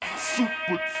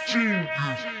super genius.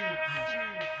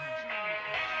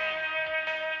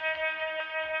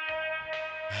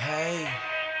 Hey.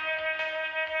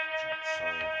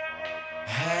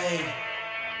 Hey.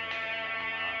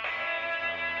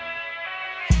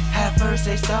 At first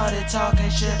they started talking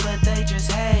shit, but they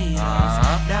just hate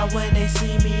us. Now when they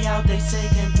see me out, they say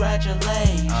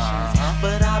congratulations.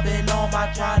 But I've been on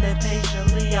my grind and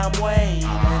patiently I'm waiting.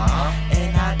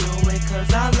 And I do it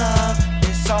cause I love.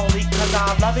 It's only cause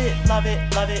I love it, love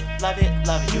it, love it, love it,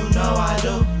 love it. You know I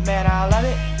do. Man, I love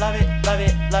it, love it, love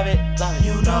it, love it, love it.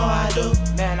 You know I do.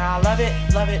 Man, I love it,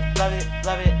 love it, love it,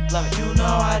 love it, love it. You know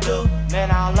I do.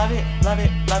 Man, I love it, love it,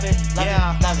 love it, love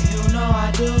it, love it. You know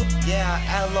I do. Yeah,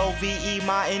 Love,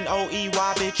 my Noey,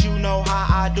 bitch, you know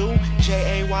how I do.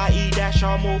 Jaye, that's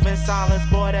your move in silence,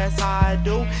 boy, that's how I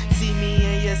do. See me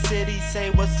in your city,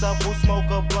 say what's up, we'll smoke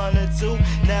a blunt or two.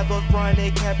 Never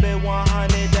fronted, kept it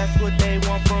 100, that's what they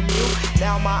want from you.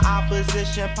 Now my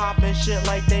opposition popping shit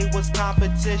like they was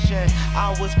competition.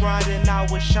 I was grinding, I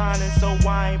was shining, so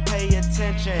I ain't pay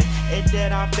attention. And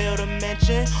then I fail to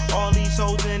mention all these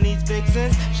hoes and these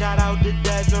vixens. Shout out to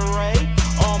Desiree,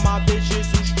 all my bitches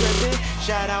who stripping.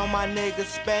 Shout out my nigga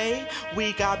Spade.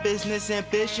 We got business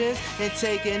ambitions, and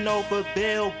taking over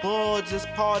billboards is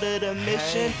part of the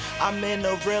mission. I'm in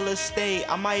the real estate,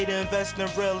 I might invest in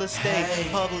real estate.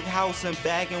 Public housing,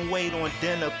 bag and wait on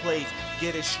dinner plates.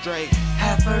 Get it straight.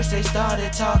 At first they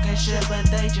started talking shit, but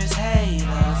they just hate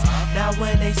us. Now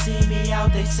when they see me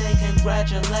out, they say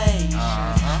congratulations.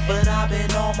 But I've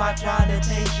been on my grind and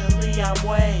patiently I'm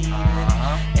waiting.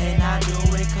 And I do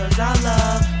it cause I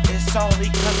love. It's only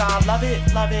cause I love it,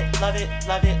 love it, love it,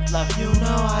 love it, love it. You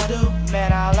know I do.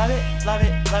 Man, I love it, love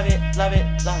it, love it, love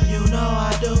it, love it. You know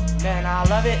I do. Man, I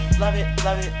love it, love it,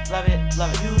 love it, love it,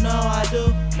 love it. You know I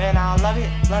do. Man, I love it,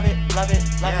 love it, love it,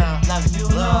 love it, love it. You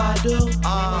know I do.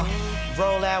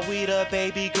 Roll that weed up,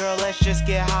 baby girl, let's just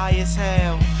get high as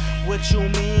hell. What you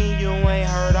mean you ain't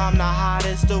heard I'm the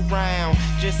hottest around?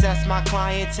 Just ask my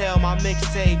clientele, my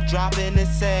mixtape dropping in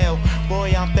sale.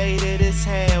 Boy, I'm faded as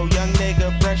hell, young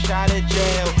nigga fresh out of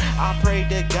jail. I pray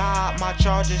to God my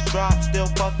charges drop, still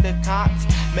fuck the cops.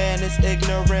 Man, it's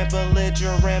ignorant,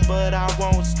 belligerent, but I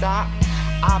won't stop.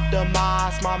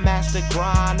 Optimize my master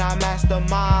grind, I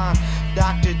mastermind.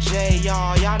 Dr. J,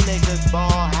 y'all niggas ball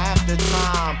half the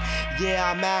time.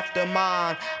 Yeah, I'm after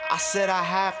mine, I said I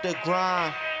have to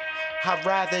grind. I'd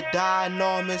rather die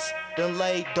enormous than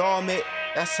lay dormant.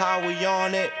 That's how we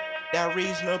on it, that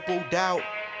reasonable doubt.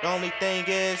 The only thing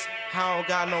is, I don't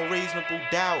got no reasonable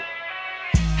doubt.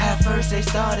 At first they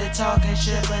started talking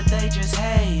shit, but they just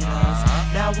hate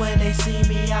us. Now when they see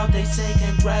me out, they say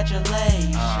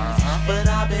congratulations. But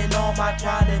I've been on my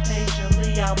grind and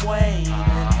patiently I'm waiting.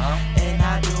 And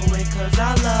I do it cause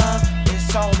I love.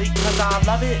 It's only cause I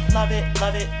love it, love it,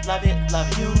 love it, love it, love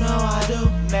it. You know I do.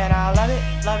 Man, I love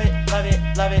it, love it, love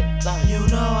it, love it, love it. You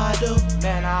know I do.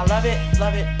 Man, I love it,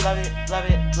 love it, love it, love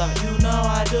it, love it. You know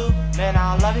I do. Man,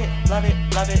 I love it, love it,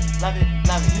 love it, love it,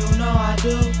 love it. You know I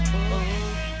do.